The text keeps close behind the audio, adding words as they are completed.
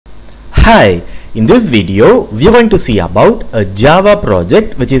Hi, in this video we are going to see about a Java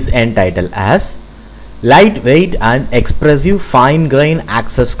project which is entitled as Lightweight and Expressive Fine-Grained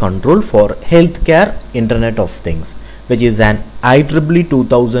Access Control for Healthcare Internet of Things, which is an IEEE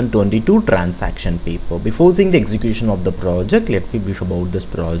 2022 transaction paper. Before seeing the execution of the project, let me brief about this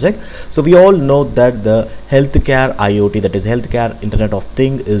project. So we all know that the healthcare IoT, that is healthcare Internet of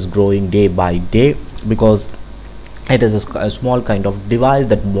Things, is growing day by day because it is a small kind of device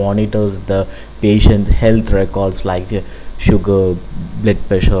that monitors the patient's health records like sugar, blood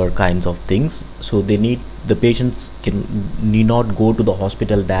pressure kinds of things. So the patients need not go to the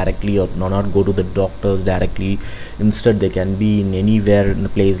hospital directly or not go to the doctors directly. Instead, they can be in anywhere in a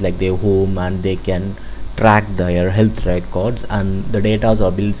place like their home, and they can track their health records, and the data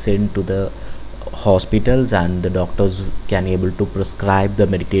are being sent to the hospitals, and the doctors can able to prescribe the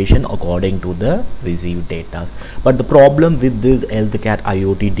medication according to the received data. But the problem with these healthcare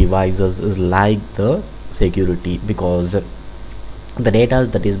IoT devices is like the security, because the data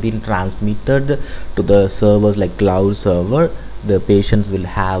that is being transmitted to the servers like cloud server, the patients will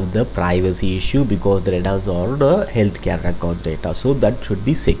have the privacy issue because the data are the healthcare records data, so that should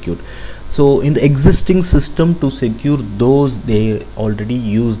be secured. So in the existing system, to secure those, they already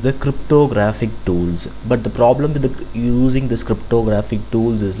use the cryptographic tools, but the problem with using this cryptographic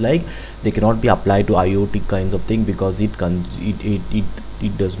tools is like they cannot be applied to IoT kinds of thing because it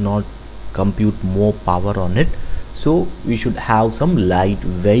does not compute more power on it. So we should have some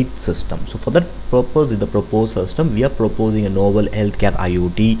lightweight system. So for that purpose, in the proposed system, we are proposing a novel healthcare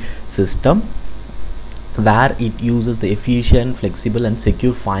IoT system where it uses the efficient, flexible and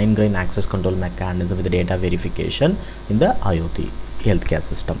secure fine-grained access control mechanism with the data verification in the IoT healthcare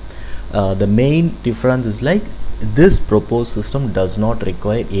system. The main difference is like this proposed system does not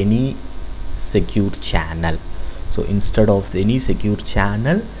require any secure channel. So instead of any secure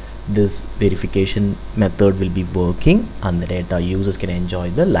channel, this verification method will be working, and the data users can enjoy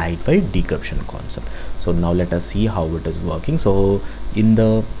the lightweight decryption concept. So now let us see how it is working. So in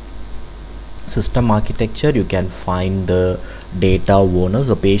the system architecture, you can find the data owners,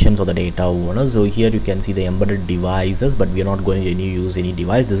 the patients or the data owners. So here you can see the embedded devices, but we are not going to use any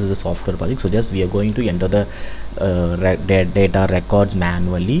device. This is a software project, so just we are going to enter the data records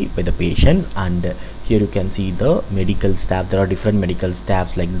manually by the patients. And here you can see the medical staff. There are different medical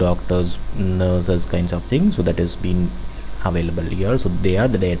staffs like doctors, nurses kinds of things, so that is been available here. So they are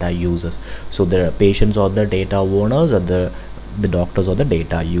the data users. So the patients or the data owners, or the doctors or the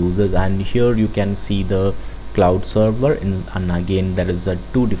data users. And here you can see the cloud server and again there is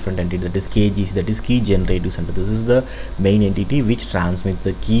two different entities, that is KGC, that is key generative center. This is the main entity which transmits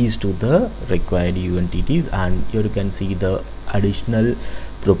the keys to the required entities, and here you can see the additional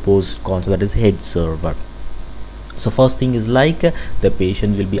proposed concept, that is head server. So first thing is like the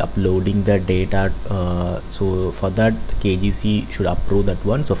patient will be uploading the data, so for that KGC should approve that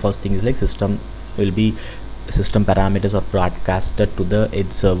one. So first thing is like system parameters are broadcasted to the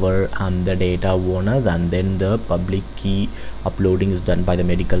edge server and the data owners, and then the public key uploading is done by the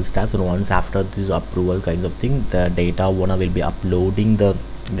medical staff. And once after this approval kinds of thing, the data owner will be uploading the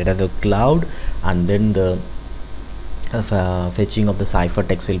data to the cloud, and then the fetching of the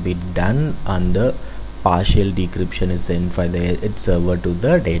ciphertext will be done, and the partial decryption is sent by the edge server to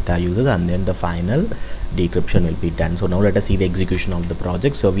the data users, and then the final decryption will be done. So now let us see the execution of the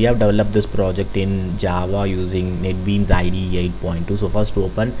project. So we have developed this project in Java using NETBEANS IDE 8.2. so first to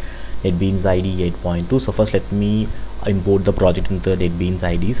open NETBEANS IDE 8.2. so first let me import the project into the NETBEANS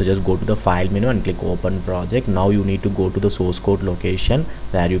IDE. So just go to the file menu and click open project. Now you need to go to the source code location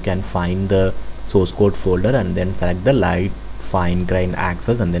where you can find the source code folder, and then select the light fine-grained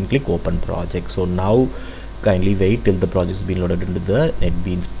access and then click open project. So now kindly wait till the project has been loaded into the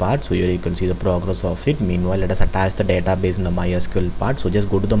NETBEANS part. So here you can see the progress of it. Meanwhile, let us attach the database in the MySQL part. So just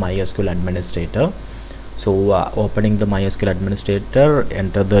go to the MySQL administrator. So opening the MySQL administrator,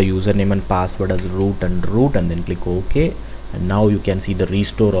 enter the username and password as root, and then click OK. And now you can see the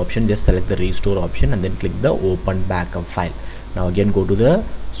restore option. Just select the restore option and then click the open backup file. Now again go to the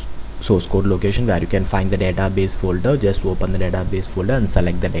source code location where you can find the database folder. Just open the database folder and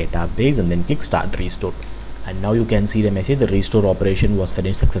select the database, and then click start restore. And now you can see the message, the restore operation was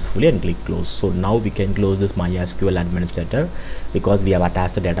finished successfully, and click close. So now we can close this MySQL administrator because we have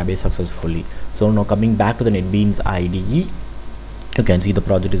attached the database successfully. So now coming back to the NETBEANS IDE, you can see the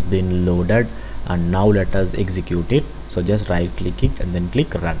project is being loaded, and now let us execute it. So just right click it and then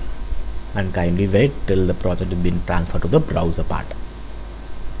click run, and kindly wait till the project has been transferred to the browser part.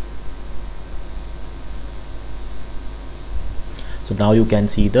 So now you can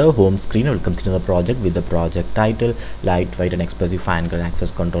see the home screen. I will continue the project with the project title, lightweight and expressive fine-grained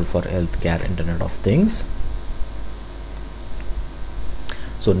access control for healthcare Internet of Things.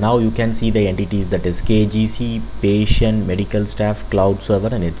 So now you can see the entities, that is KGC, patient, medical staff, cloud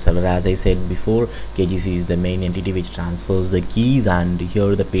server and its server. As I said before, KGC is the main entity which transfers the keys, and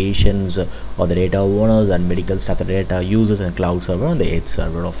here the patients or the data owners and medical staff, the data users, and cloud server and the edge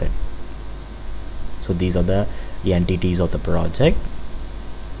server of it. So these are the entities of the project.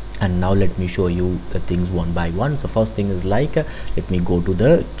 And now let me show you the things one by one. So first thing is like let me go to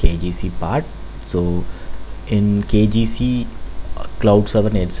the KGC part. So in KGC, cloud server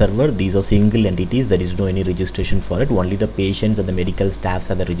and edge server, these are single entities. There is no any registration for it. Only the patients and the medical staffs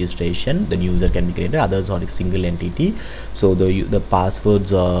have the registration. The user can be created, others are a single entity. So the passwords,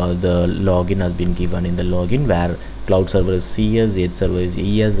 the login has been given in the login, where cloud server is CS, edge server is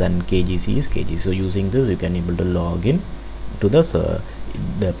ES, and KGC is KGC. So using this you can able to log in to the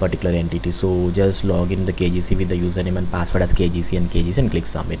particular entity. So just log in the KGC with the username and password as KGC and click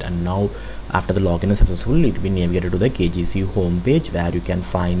submit. And now after the login is successful, it will be navigated to the KGC home page, where you can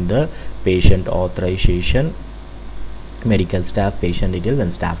find the patient authorization, medical staff, patient details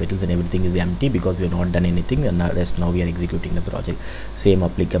and staff details, and everything is empty because we have not done anything, and rest now we are executing the project. Same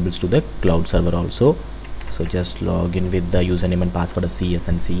applicables to the cloud server also. So just log in with the username and password as CS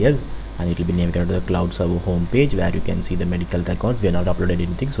and CS, and it will be navigated to the cloud server home page, where you can see the medical records. We have not uploaded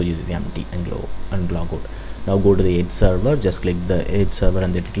anything, so this is empty, and log out. Now go to the edge server, just click the edge server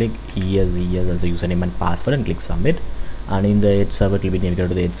and then click ES as the username and password and click submit. And in the edge server, it will be navigated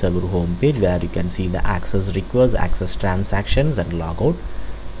to the edge server home page, where you can see the access requests, access transactions and log out.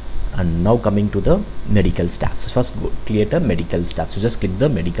 And now coming to the medical staff. So first create a medical staff. So just click the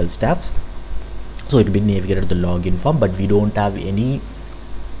medical staffs. So it will be navigated to the login form, but we don't have any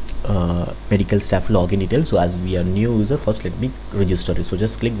medical staff login details. So as we are new user, first let me register it. So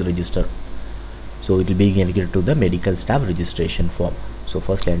just click the register. So it will be navigated to the medical staff registration form. So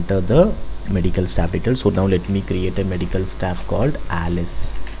first enter the medical staff details. So now let me create a medical staff called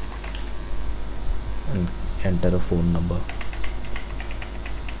Alice, and enter a phone number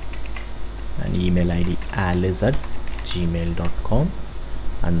and email ID alice@gmail.com,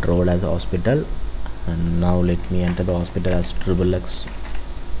 and role as hospital. And now let me enter the hospital as XXX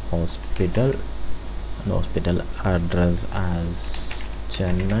hospital, and hospital address as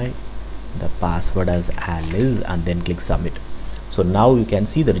Chennai, the password as Alice, and then click submit. So now you can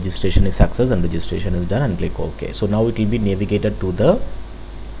see the registration is success and registration is done, and click OK. So now it will be navigated to the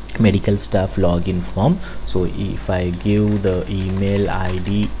medical staff login form. So if I give the email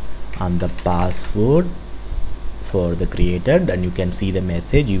ID and the password for the created, and you can see the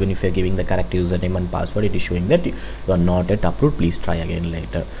message, even if you're giving the correct username and password, it is showing that you are not yet approved, please try again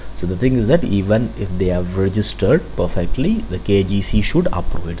later. So the thing is that even if they have registered perfectly, the KGC should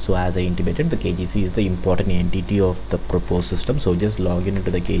approve it. So as I intimated, the KGC is the important entity of the proposed system. So just log in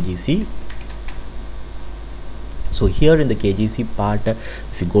into the KGC. So here in the KGC part,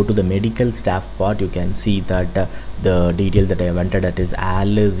 if you go to the medical staff part, you can see that the detail that I have entered, that is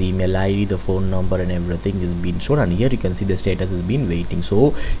Alice, email ID, the phone number and everything is being shown, and here you can see the status is been waiting.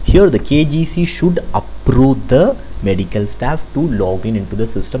 So here the KGC should approve the medical staff to log in into the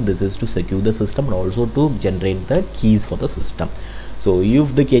system. This is to secure the system and also to generate the keys for the system. So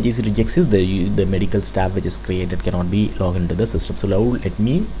if the KGC rejects it, the medical staff which is created cannot be logged into the system. So now let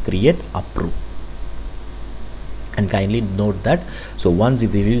me create approve. And kindly note that, so once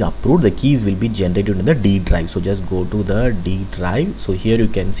if they will approve, the keys will be generated in the D drive. So just go to the D drive. So here you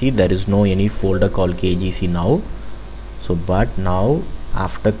can see there is no any folder called KGC now. So but now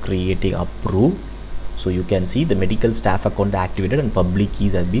after creating approve, so you can see the medical staff account activated and public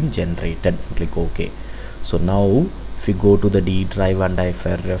keys have been generated. Click OK. So now if you go to the D drive and if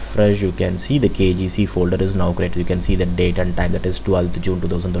I refresh, you can see the KGC folder is now created. You can see the date and time, that is 12th June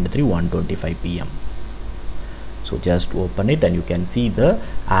 2023, 1:25 PM. So just open it and you can see the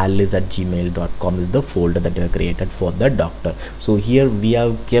alice@gmail.com is the folder that you have created for the doctor. So here we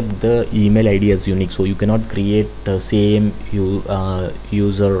have kept the email ID as unique, so you cannot create the same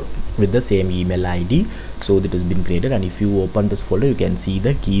user with the same email ID. So that has been created, and if you open this folder, you can see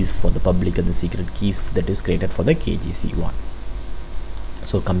the keys for the public and the secret keys that is created for the KGC one.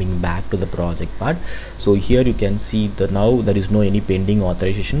 So coming back to the project part, so here you can see that now there is no any pending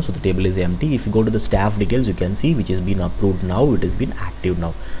authorization, so the table is empty. If you go to the staff details, you can see which has been approved now, it has been active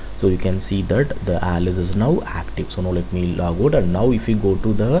now. So you can see that the Alice is now active. So now let me log out, and now if you go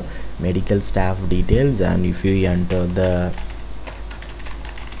to the medical staff details and if you enter the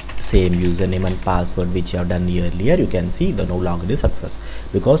same username and password which you have done earlier, you can see the no login is success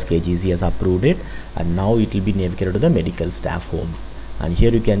because KGC has approved it, and now it will be navigated to the medical staff home. And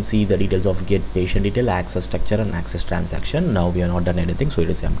here you can see the details of get patient detail, access structure and access transaction. Now we have not done anything, so it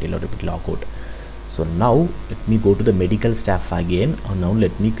is empty. Let me logout. So now let me go to the medical staff again, and now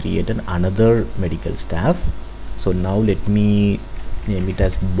let me create another medical staff. So now let me name it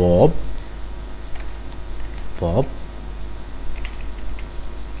as Bob.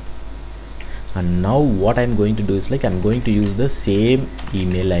 And now what I'm going to do is like I'm going to use the same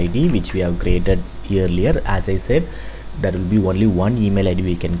email ID which we have created earlier. As I said, there will be only one email ID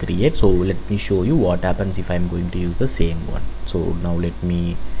we can create. So let me show you what happens if I'm going to use the same one. So now let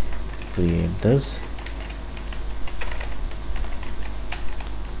me create this.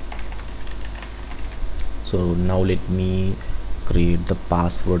 So now let me create the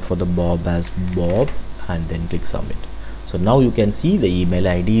password for the Bob as Bob and then click submit. So now you can see the email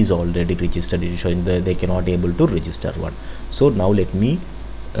ID is already registered. It is showing that they cannot able to register one. So now let me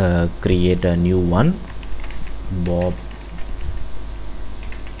create a new one, Bob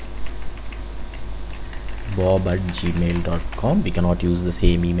at gmail.com. We cannot use the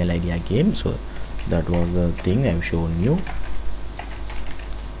same email ID again, so that was the thing I've shown you.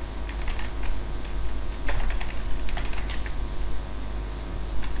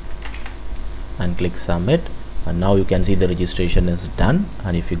 And click submit, and now you can see the registration is done.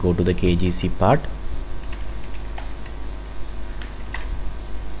 And if you go to the KGC part,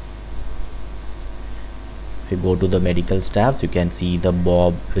 if you go to the medical staff, you can see the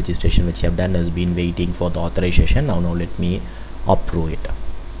Bob registration which you have done has been waiting for the authorization. Now let me approve it.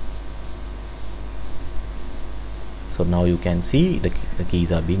 So now you can see the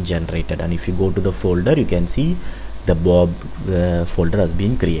keys are being generated, and if you go to the folder, you can see the Bob folder has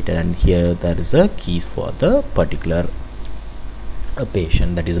been created, and here there is a keys for the particular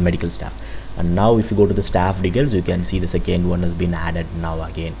patient, that is a medical staff. And now if you go to the staff details, you can see the second one has been added now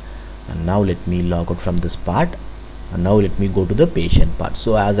again. And now let me log out from this part, and now let me go to the patient part.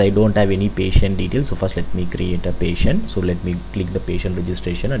 So as I don't have any patient details, so first let me create a patient. So let me click the patient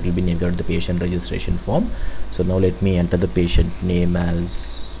registration, and it will be named the patient registration form. So now let me enter the patient name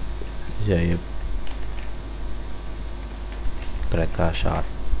as Prakash R,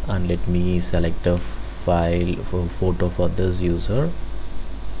 and let me select a file for photo for this user.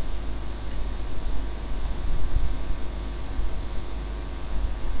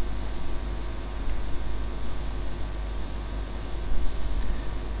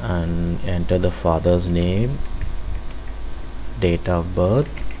 And enter the father's name, date of birth,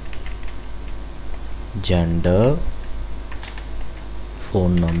 gender,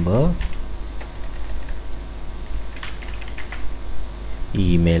 phone number,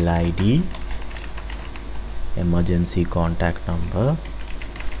 email ID, emergency contact number,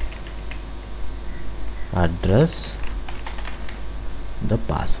 address, the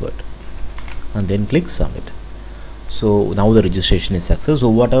password, and then click submit. So now the registration is success. So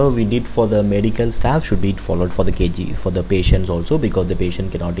whatever we did for the medical staff should be followed for the for the patients also, because the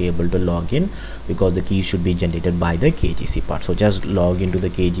patient cannot be able to log in because the keys should be generated by the KGC part. So just log into the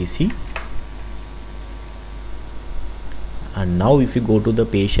KGC. And now if you go to the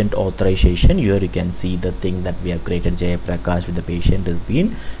patient authorization, here you can see the thing that we have created, Jayaprakash with the patient has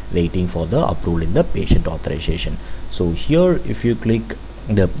been waiting for the approval in the patient authorization. So here if you click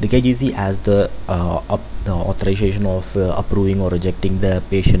the KGC as the authorization of approving or rejecting the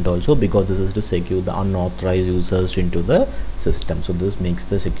patient also, because this is to secure the unauthorized users into the system. So this makes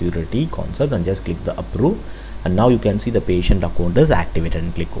the security concept, and just click the approve, and now you can see the patient account is activated,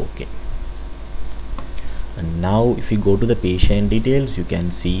 and click OK. And now if you go to the patient details, you can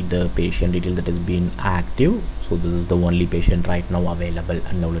see the patient detail that has been active. So this is the only patient right now available.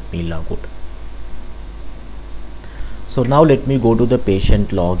 And now let me log out. So now let me go to the patient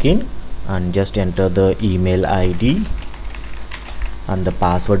login and just enter the email ID and the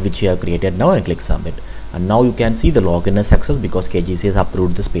password which you have created now, and click submit. And now you can see the login is success because KGC has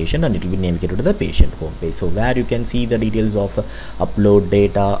approved this patient, and it will be navigated to the patient home page. So where you can see the details of upload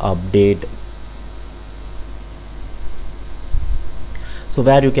data, update. So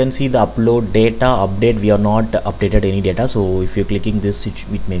where you can see the upload data, update, we are not updated any data. So if you're clicking this,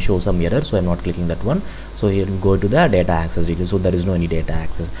 it may show some error. So I'm not clicking that one. So here we go to the data access details. So there is no any data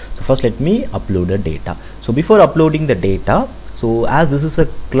access. So first let me upload the data. So before uploading the data, so as this is a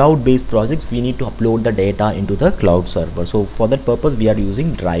cloud based project, we need to upload the data into the cloud server. So for that purpose, we are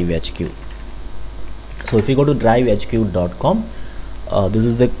using Drive HQ. So if you go to drivehq.com, this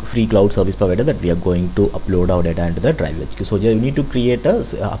is the free cloud service provider that we are going to upload our data into the Drive HQ. So you need to create a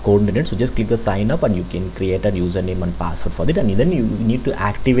account in it. So just click the sign up and you can create a username and password for it, and then you need to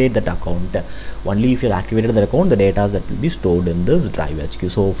activate that account. Only if you activated the account, the data that will be stored in this Drive HQ.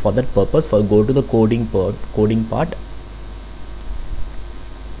 So for that purpose, go to the coding part.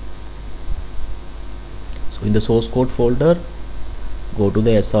 So in the source code folder, go to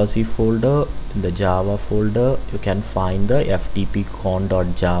the src folder. In the Java folder, you can find the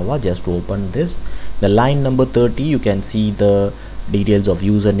ftpcon.java. Just open this. The line number 30, you can see the details of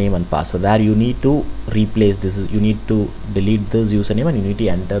username and password, where you need to replace this. You need to delete this username and you need to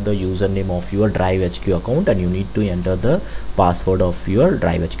enter the username of your Drive HQ account, and you need to enter the password of your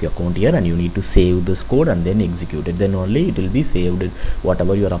Drive HQ account here, and you need to save this code and then execute it. Then only it will be saved.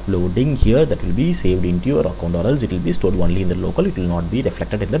 Whatever you are uploading here, that will be saved into your account, or else it will be stored only in the local. It will not be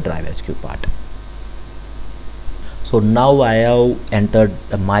reflected in the Drive HQ part. So now I have entered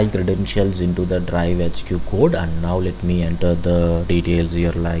my credentials into the Drive HQ code, and now let me enter the details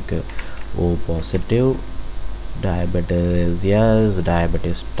here, like O positive, diabetes yes,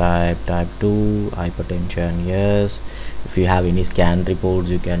 diabetes type 2, hypertension yes. If you have any scan reports,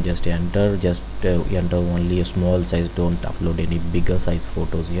 you can just enter. Enter only a small size, don't upload any bigger size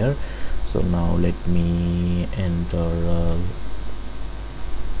photos here. So now let me enter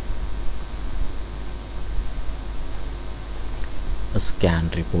a scan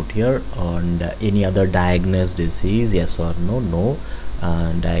report here, and any other diagnosed disease, yes or no.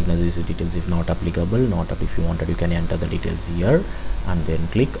 And diagnosis details if not applicable, if you wanted, you can enter the details here and then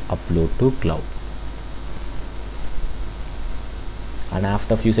click upload to cloud. And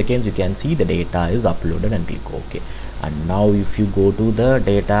after a few seconds, you can see the data is uploaded, and click OK. And now if you go to the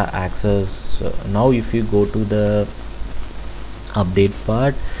data access, now if you go to the update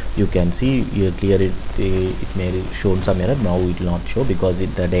part, you can see here clear it may shown some error. Now it will not show because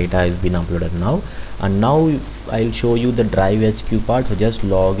the data has been uploaded now. And now I'll show you the Drive HQ part. So just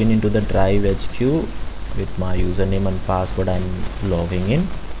log in into the Drive HQ with my username and password. I'm logging in.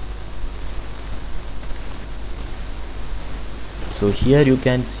 So here you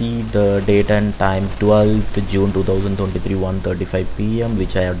can see the date and time, 12th June 2023, 1:35 PM,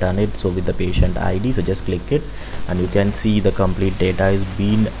 which I have done it. So with the patient ID, so just click it, and you can see the complete data is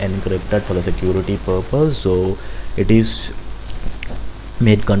being encrypted for the security purpose. So it is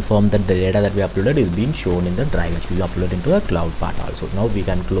made confirm that the data that we uploaded is being shown in the Drive HQ. We upload into the cloud part also. Now we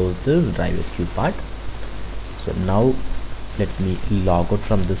can close this Drive HQ part. So now let me log out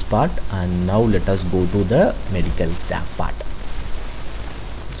from this part, and now let us go to the medical staff part.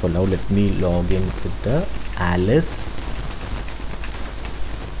 So now let me log in with the Alice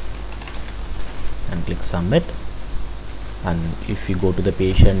and click submit. And if you go to the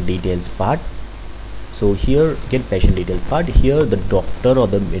patient details part, so here get patient details part, here the doctor or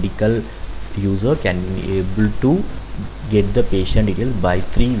the medical user can be able to get the patient details by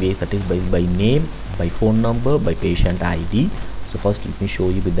 3 ways, that is by name, by phone number, by patient ID. So first let me show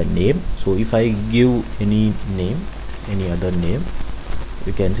you with the name. So if I give any name, any other name,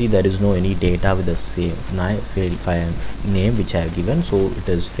 you can see there is no any data with the same name which I have given, so it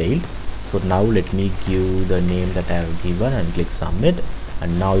has failed. So now let me give the name that I have given and click submit,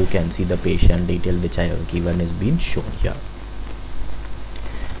 and now you can see the patient detail which I have given is being shown here.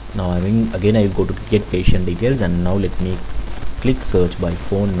 Now again I will go to get patient details, and now let me click search by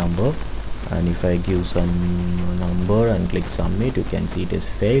phone number, and if I give some number and click submit, you can see it is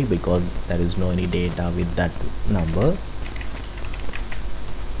failed because there is no any data with that number.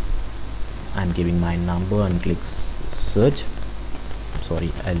 I'm giving my number and click search.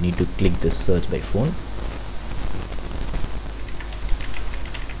 Sorry, I'll need to click this search by phone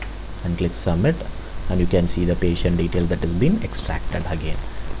and click submit, and you can see the patient detail that has been extracted again.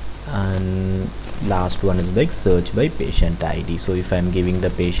 And last one is like search by patient ID. So if I'm giving the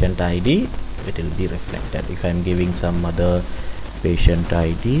patient ID, it will be reflected. If I'm giving some other patient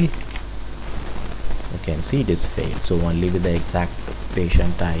ID, you can see it is failed. So only with the exact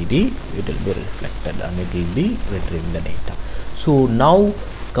patient ID it will be reflected, and it will be retrieving the data. So now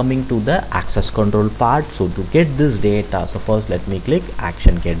coming to the access control part. So to get this data, so first let me click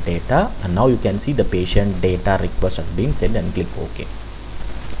action get data, and now you can see the patient data request has been sent, and click OK.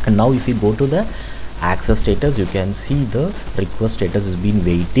 And now if you go to the access status, you can see the request status has been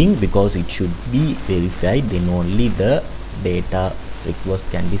waiting because it should be verified, then only the data request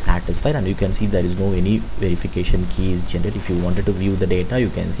can be satisfied. And you can see there is no any verification key is generated. If you wanted to view the data, you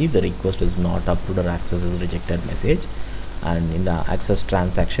can see the request is not approved or access is rejected message, and in the access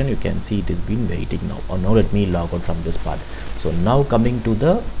transaction you can see it is been waiting now. Or now let me log out from this part. So now coming to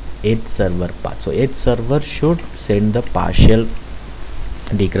the edge server part. So edge server should send the partial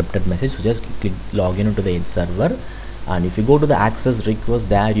decrypted message. So just click login into the Edge server, and if you go to the access request,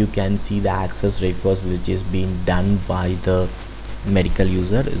 there you can see the access request which is being done by the medical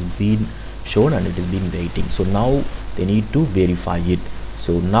user is being shown, and it is being waiting. So now they need to verify it.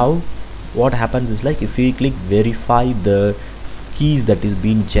 So now what happens is, like, if we click verify, the keys that is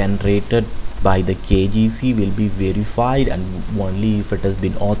being generated by the KGC will be verified, and only if it has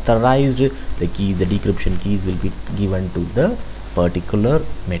been authorized, the decryption keys will be given to the particular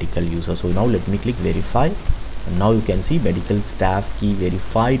medical user. So now let me click verify, and now you can see medical staff key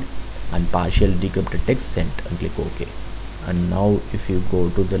verified and partial decrypted text sent, and click OK. And now if you go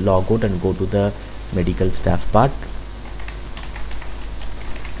to the logout and go to the medical staff part,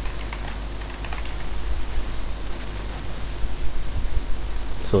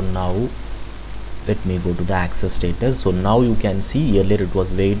 so now let me go to the access status. So now you can see earlier it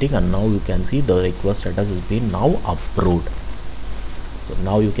was waiting, and now you can see the request status has been now approved. So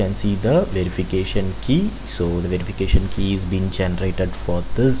now you can see the verification key. So the verification key is being generated for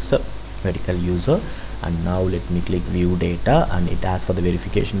this medical user. And now let me click view data, and it asks for the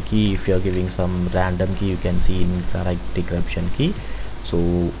verification key. If you are giving some random key, you can see incorrect decryption key. So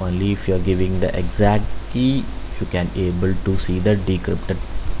only if you are giving the exact key, you can able to see the decrypted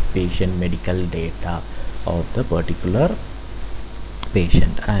patient medical data of the particular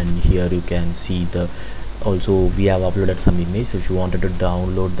patient. And here you can see the also we have uploaded some image. So if you wanted to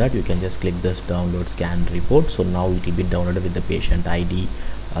download that, you can just click this download scan report. So now it will be downloaded with the patient ID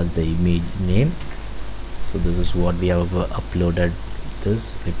as the image name. So this is what we have uploaded,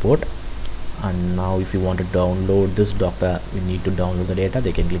 this report. And now if you want to download this doctor, we need to download the data.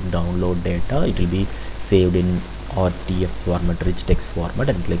 They can click download data. It will be saved in RTF format, rich text format,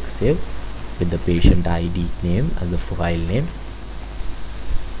 and click save with the patient ID name as the file name.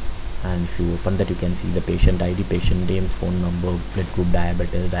 And if you open that, you can see the patient ID, patient name, phone number, blood group,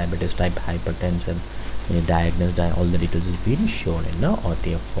 diabetes type, hypertension, diagnosed, all the details is being shown in the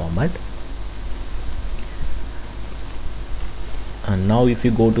RTF format. And now if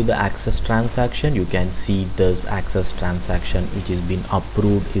you go to the access transaction, you can see this access transaction which is being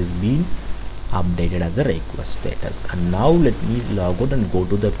approved is being updated as a request status. And now let me log out and go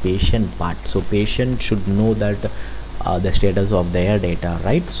to the patient part. So patient should know that the status of their data,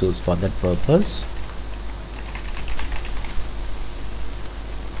 right? So for that purpose,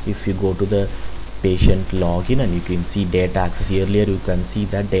 if you go to the patient login, and you can see data access. Earlier you can see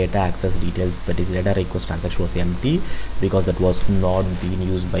that data access details, that is data request transaction, was empty because that was not being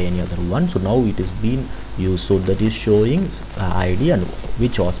used by any other one. So now it is being used. So that is showing ID and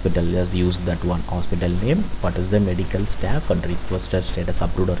which hospital has used that one, hospital name, what is the medical staff, and requested status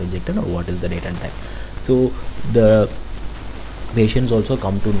approved or rejected, or what is the date and time. So the patients also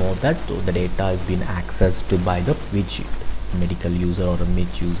come to know that the data has been accessed by the which medical user or a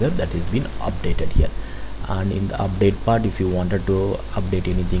which user, that is been updated here. And in the update part, if you wanted to update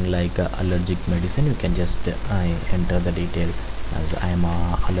anything like allergic medicine, you can just enter the detail as I am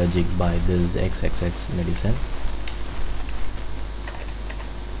allergic by this XXX medicine,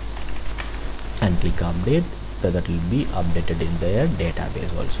 and click update. So that will be updated in their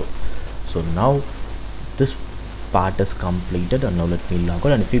database also. So now this part is completed, and now let me log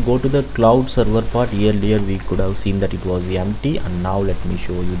out. And if you go to the cloud server part, earlier we could have seen that it was empty, and now let me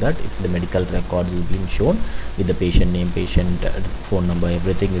show you that if the medical records is being shown with the patient name, patient phone number,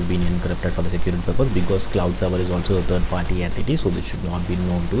 everything is being encrypted for the security purpose, because cloud server is also a third-party entity, so this should not be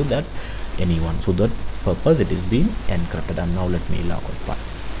known to that anyone. So that purpose it is being encrypted. And now let me log out part.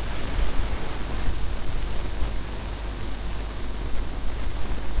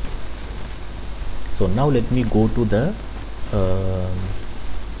 So now let me go to the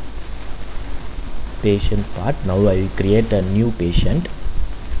patient part. Now I will create a new patient.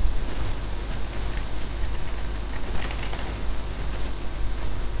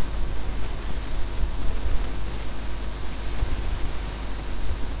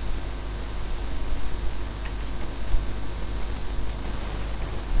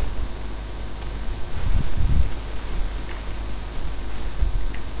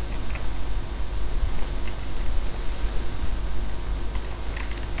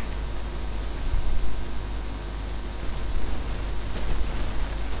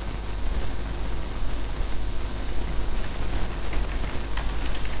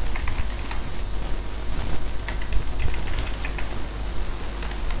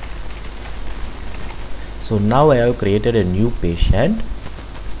 So now I have created a new patient.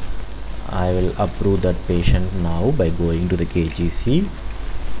 I will approve that patient now by going to the KGC.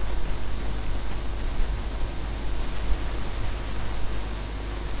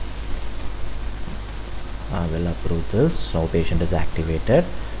 I will approve this. Now patient is activated,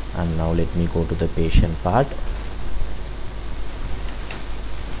 and now let me go to the patient part.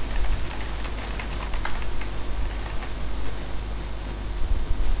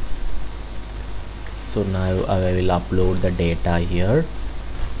 So now I will upload the data here.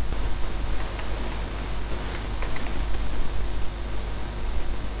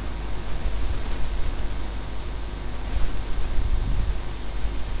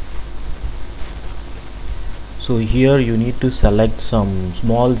 So here you need to select some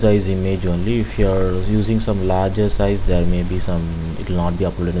small size image only. If you are using some larger size, there may be some, it will not be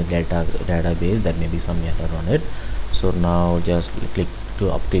uploaded in the database. There may be some error on it. So now just click to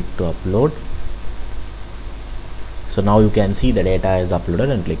upload. So now you can see the data is uploaded,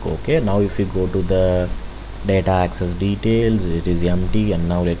 and click OK. Now if you go to the data access details, it is empty, and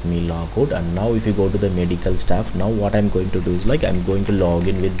now let me log out. And now if you go to the medical staff, now what I'm going to do is like I'm going to log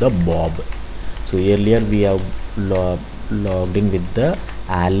in with the Bob. So earlier we have logged in with the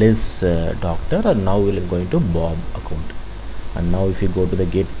Alice doctor, and now we are going to Bob account. And now if you go to the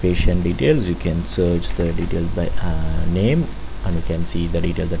get patient details, you can search the details by name, and you can see the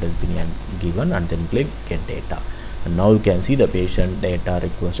details that has been given, and then click get data. And now you can see the patient data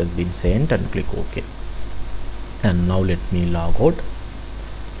request has been sent, and click OK. And now let me log out,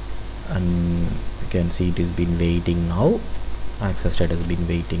 and you can see it is been waiting now. Access state has been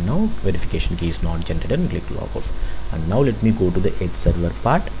waiting now. Verification key is not generated, and click log out. And now let me go to the edge server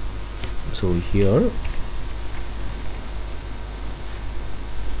part. So here,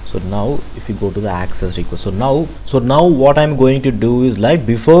 so now if you go to the access request, so now what I'm going to do is like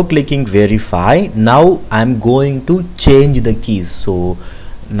before clicking verify, now I'm going to change the keys. So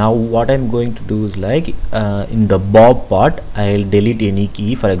now what I'm going to do is like in the Bob part, I'll delete any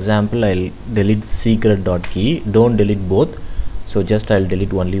key. For example, I'll delete secret.key. Don't delete both. So just I'll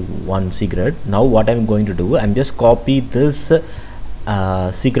delete only one secret. Now what I'm going to do, I'm just copy this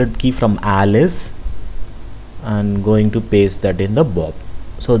secret key from Alice and going to paste that in the Bob.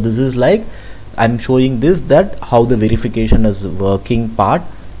 So this is like I'm showing this that how the verification is working part,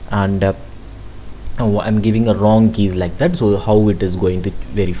 and I'm giving a wrong keys like that. So how it is going to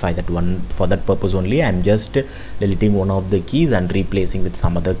verify that one, for that purpose only I'm just deleting one of the keys and replacing with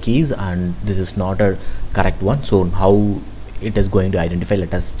some other keys, and this is not a correct one. So how it is going to identify,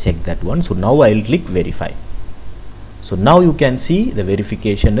 let us check that one. So now I'll click verify. So now you can see the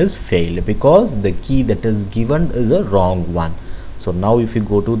verification is failed because the key that is given is a wrong one. So now if you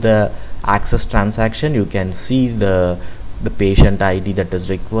go to the access transaction, you can see the patient ID that is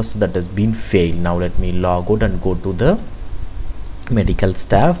requested that has been failed. Now let me log out and go to the medical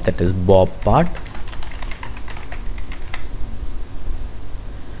staff, that is Bob part.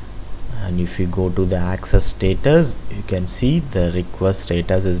 And if you go to the access status, you can see the request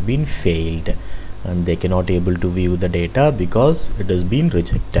status has been failed, and they cannot able to view the data because it has been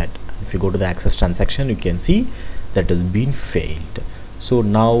rejected. If you go to the access transaction, you can see that has been failed. So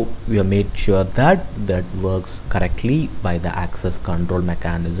now we have made sure that that works correctly by the access control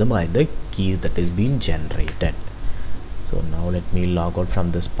mechanism, by the keys that is being generated. So now let me log out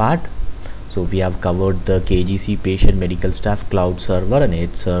from this part. So we have covered the KGC patient medical staff cloud server and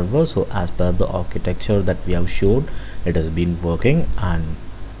edge server. So as per the architecture that we have shown, it has been working, and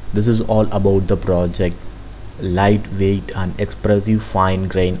this is all about the project lightweight and expressive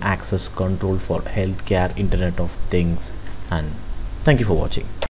fine-grained access control for healthcare Internet of Things. And thank you for watching.